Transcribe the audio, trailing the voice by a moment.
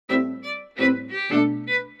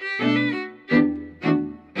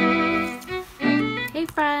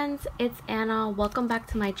guys, it's Anna. Welcome back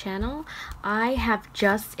to my channel. I have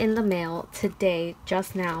just in the mail today,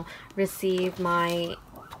 just now, received my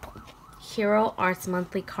Hero Arts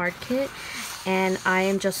monthly card kit, and I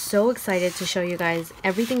am just so excited to show you guys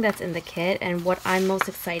everything that's in the kit and what I'm most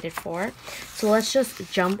excited for. So let's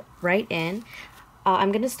just jump right in.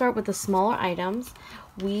 I'm going to start with the smaller items.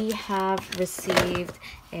 We have received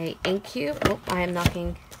a ink cube. Oh, I am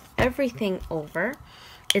knocking everything over.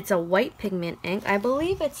 It's a white pigment ink. I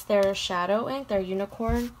believe it's their shadow ink, their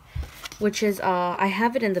unicorn, which is, I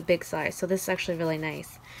have it in the big size, so this is actually really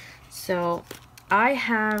nice. So I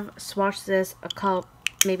have swatched this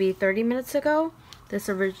maybe 30 minutes ago, this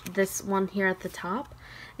one here at the top,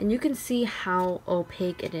 and you can see how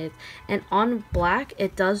opaque it is. And on black,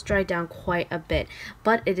 it does dry down quite a bit,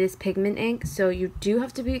 but it is pigment ink, so you do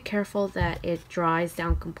have to be careful that it dries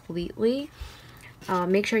down completely.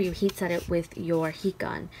 Make sure you heat set it with your heat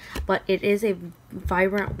gun, but it is a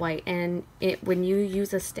vibrant white, and when you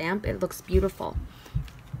use a stamp, it looks beautiful.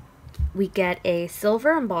 We get a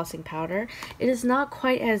silver embossing powder. It is not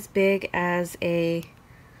quite as big as a,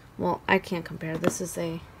 well, I can't compare. This is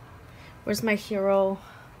a, where's my Hero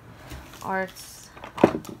Arts?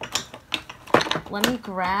 Let me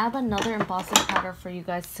grab another embossing powder for you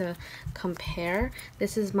guys to compare.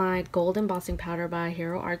 This is my gold embossing powder by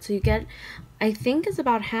Hero Arts. So you get, I think it's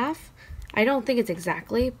about half. I don't think it's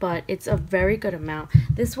exactly, but it's a very good amount.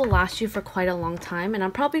 This will last you for quite a long time, and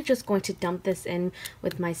I'm probably just going to dump this in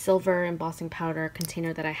with my silver embossing powder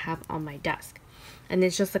container that I have on my desk. And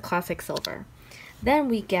it's just a classic silver. Then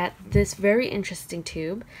we get this very interesting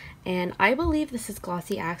tube, and I believe this is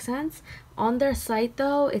Glossy Accents. On their site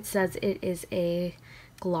though, it says it is a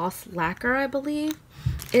gloss lacquer, I believe.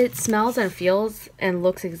 It smells and feels and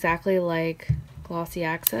looks exactly like Glossy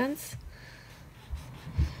Accents.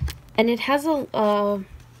 And it has a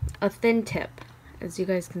thin tip, as you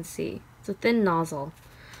guys can see. It's a thin nozzle.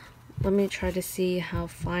 Let me try to see how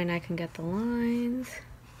fine I can get the lines.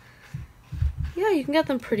 Yeah, you can get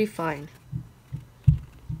them pretty fine.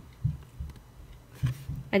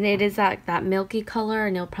 And it is that milky color,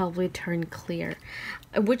 and it'll probably turn clear.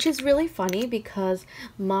 Which is really funny because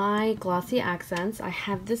my Glossy Accents, I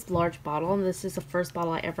have this large bottle, and this is the first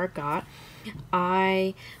bottle I ever got.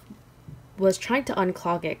 I was trying to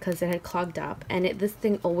unclog it because it had clogged up, and this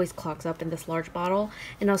thing always clogs up in this large bottle,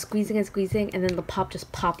 and I was squeezing and squeezing, and then the pop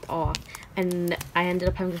just popped off, and I ended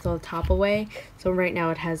up having to throw the top away. So right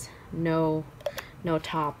now it has no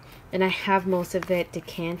top, and I have most of it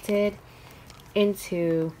decanted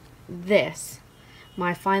into this,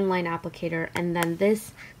 my fine line applicator, and then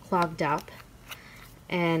this clogged up,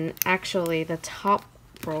 and actually the top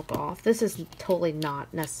broke off. This is totally not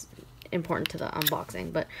important to the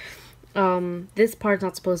unboxing, but this part's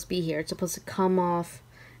not supposed to be here. It's supposed to come off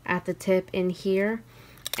at the tip in here,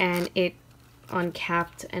 and it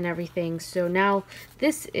uncapped and everything. So now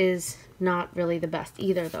this is not really the best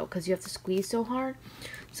either though, because you have to squeeze so hard.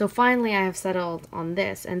 So finally I have settled on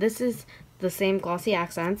this, and this is the same Glossy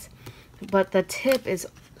Accents, but the tip is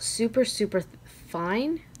super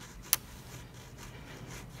fine.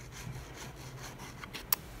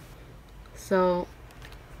 So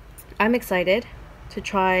I'm excited to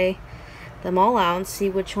try them all out and see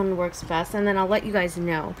which one works best, and then I'll let you guys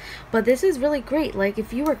know. But this is really great, like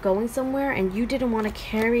if you were going somewhere and you didn't want to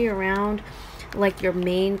carry around like your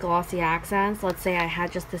main Glossy Accents, let's say I had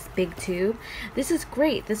just this big tube, this is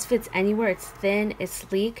great. This fits anywhere. It's thin, it's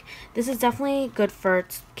sleek. This is definitely good for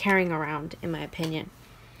carrying around, in my opinion.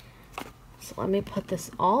 So let me put this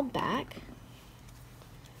all back.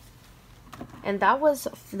 And that was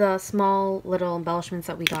the small little embellishments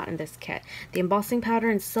that we got in this kit. The embossing powder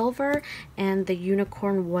in silver and the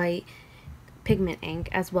unicorn white pigment ink,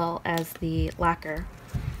 as well as the lacquer.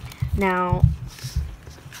 Now,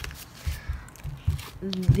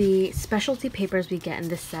 the specialty papers we get in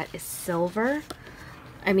this set is silver.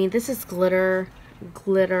 I mean, this is glitter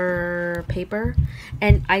paper,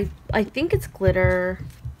 and I think it's glitter,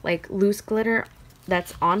 like loose glitter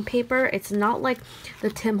that's on paper. It's not like the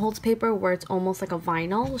Tim Holtz paper where it's almost like a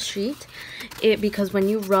vinyl sheet. Because when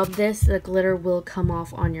you rub this, the glitter will come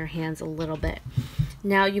off on your hands a little bit.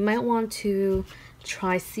 Now you might want to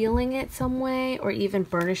try sealing it some way, or even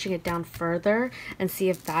burnishing it down further and see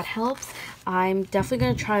if that helps. I'm definitely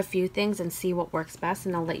going to try a few things and see what works best,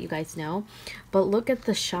 and I'll let you guys know. But look at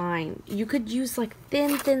the shine. You could use like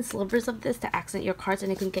thin slivers of this to accent your cards,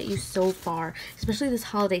 and it can get you so far, especially this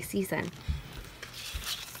holiday season.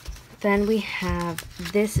 Then we have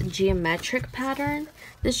this geometric pattern.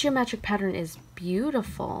 This geometric pattern is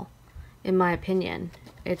beautiful, in my opinion.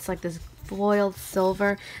 It's like this foiled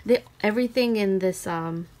silver. Everything in this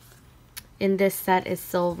in this set is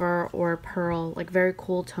silver or pearl, like very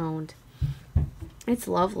cool toned. It's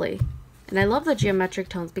lovely. And I love the geometric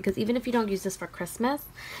tones because even if you don't use this for Christmas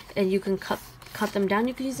and you can cut them down,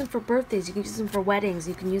 you can use them for birthdays, you can use them for weddings,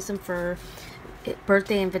 you can use them for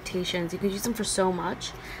birthday invitations, you can use them for so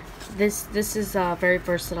much. This is very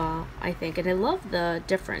versatile, I think, and I love the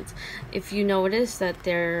difference. If you notice that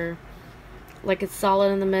they're like, it's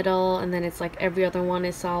solid in the middle and then it's like every other one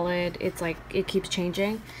is solid, it's like it keeps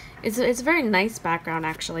changing. It's a very nice background,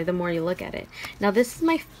 actually, the more you look at it. Now, this is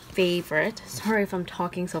my favorite. Sorry if I'm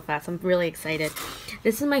talking so fast. I'm really excited.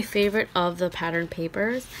 This is my favorite of the pattern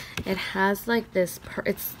papers. It has like this,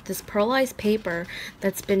 it's this pearlized paper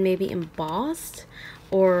that's been maybe embossed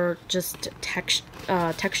or just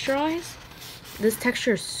texturized. This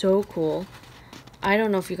texture is so cool. I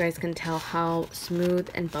don't know if you guys can tell how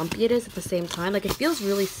smooth and bumpy it is at the same time. Like, it feels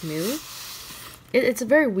really smooth. It's a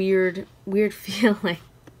very weird feeling.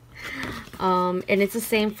 And it's the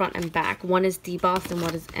same front and back. One is debossed and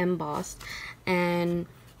one is embossed, and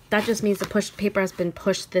that just means the paper has been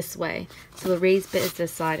pushed this way. So the raised bit is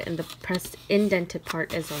this side and the pressed indented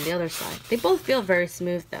part is on the other side. They both feel very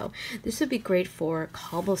smooth though. This would be great for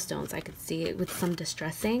cobblestones. I could see it with some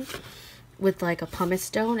distressing, with like a pumice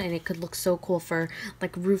stone, and it could look so cool for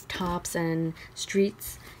like rooftops and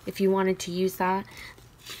streets. If you wanted to use that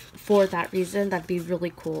for that reason, that'd be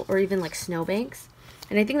really cool. Or even like snowbanks.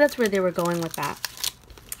 And I think that's where they were going with that.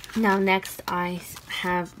 Now next I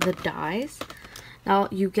have the dies. Now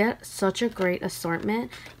you get such a great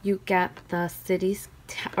assortment. You get the cities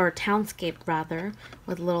or townscape rather,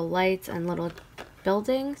 with little lights and little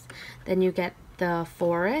buildings. Then you get the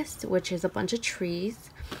forest, which is a bunch of trees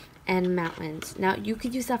and mountains. Now you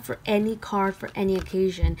could use that for any card for any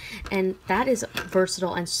occasion, and that is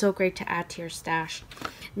versatile and so great to add to your stash.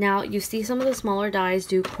 Now you see some of the smaller dies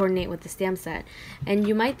do coordinate with the stamp set, and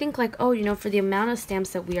you might think like, oh, you know, for the amount of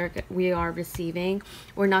stamps that we are receiving,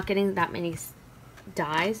 we're not getting that many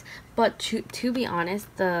dies. But to be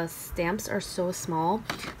honest, the stamps are so small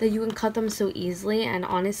that you can cut them so easily, and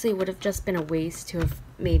honestly it would have just been a waste to have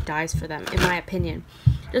made dies for them, in my opinion,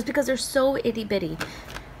 just because they're so itty bitty.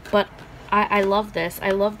 But I love this.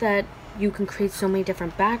 I love that you can create so many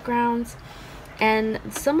different backgrounds. And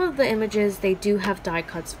some of the images they do have die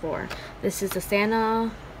cuts for. This is the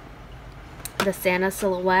Santa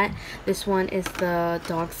silhouette. This one is the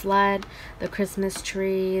dog sled, the Christmas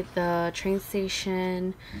tree, the train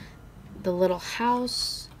station, the little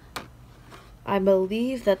house. I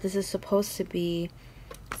believe that this is supposed to be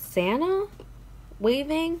Santa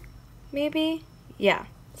waving, maybe? Yeah,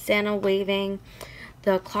 Santa waving.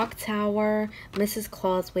 The clock tower, Mrs.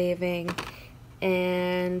 Claus waving,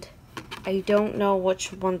 and I don't know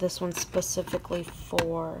which one this one's specifically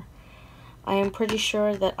for. I am pretty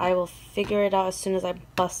sure that I will figure it out as soon as I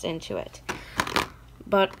bust into it.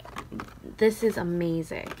 But this is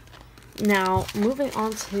amazing. Now, moving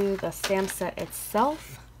on to the stamp set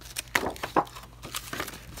itself.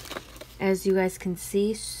 As you guys can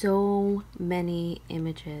see, so many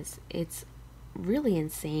images. It's really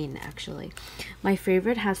insane, actually. My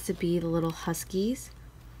favorite has to be the little huskies.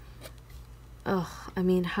 Oh, I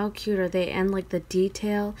mean, how cute are they? And like the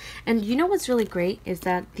detail. And you know what's really great is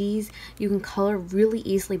that these you can color really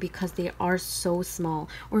easily because they are so small.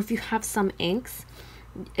 Or if you have some inks,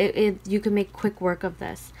 you can make quick work of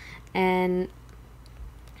this. And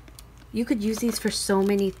you could use these for so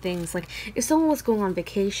many things. Like if someone was going on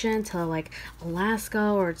vacation to like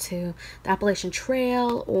Alaska or to the Appalachian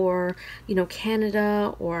Trail or, you know,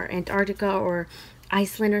 Canada or Antarctica or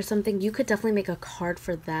Iceland or something, you could definitely make a card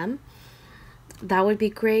for them. That would be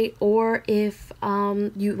great. Or if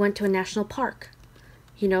you went to a national park,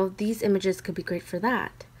 you know, these images could be great for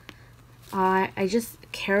that. I just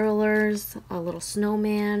carolers, a little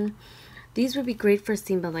snowman. These would be great for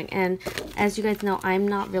scene building. And as you guys know, I'm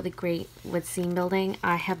not really great with scene building.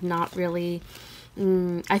 I have not really,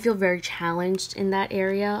 I feel very challenged in that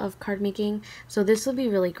area of card making. So this will be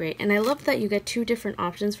really great. And I love that you get two different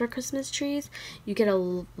options for Christmas trees. You get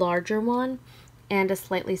a larger one and a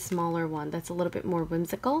slightly smaller one that's a little bit more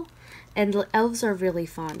whimsical. And the elves are really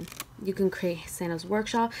fun. You can create Santa's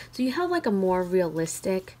workshop. So you have like a more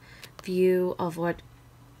realistic view of what,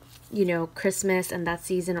 you know, Christmas and that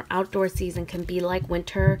season or outdoor season can be like.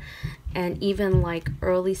 Winter and even like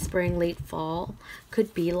early spring, late fall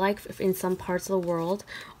could be like in some parts of the world.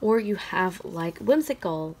 Or you have like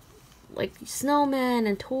whimsical, like snowmen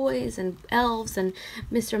and toys and elves and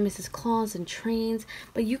Mr. and Mrs. Claus and trains.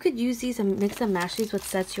 But you could use these and mix and match these with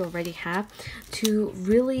sets you already have to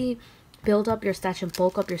really build up your stash and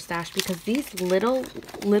bulk up your stash, because these little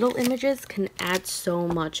images can add so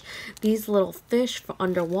much. These little fish for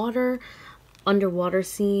underwater, underwater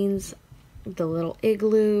scenes, the little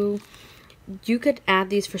igloo. You could add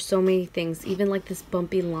these for so many things, even like this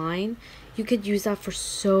bumpy line. You could use that for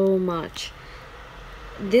so much.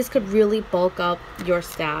 This could really bulk up your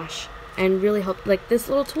stash and really help, like this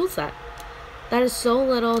little tool set. That is so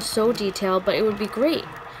little, so detailed, but it would be great.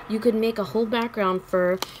 You could make a whole background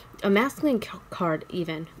for a masculine card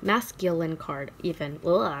even.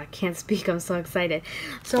 Ugh, I can't speak, I'm so excited.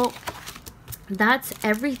 So that's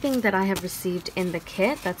everything that I have received in the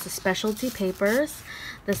kit. That's the specialty papers,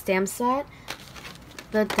 the stamp set,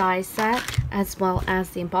 the die set, as well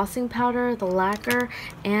as the embossing powder, the lacquer,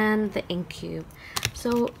 and the ink cube.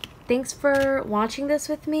 So thanks for watching this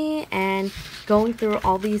with me and going through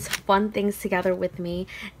all these fun things together with me,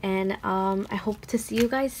 and I hope to see you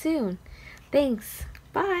guys soon. Thanks.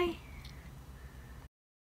 Bye.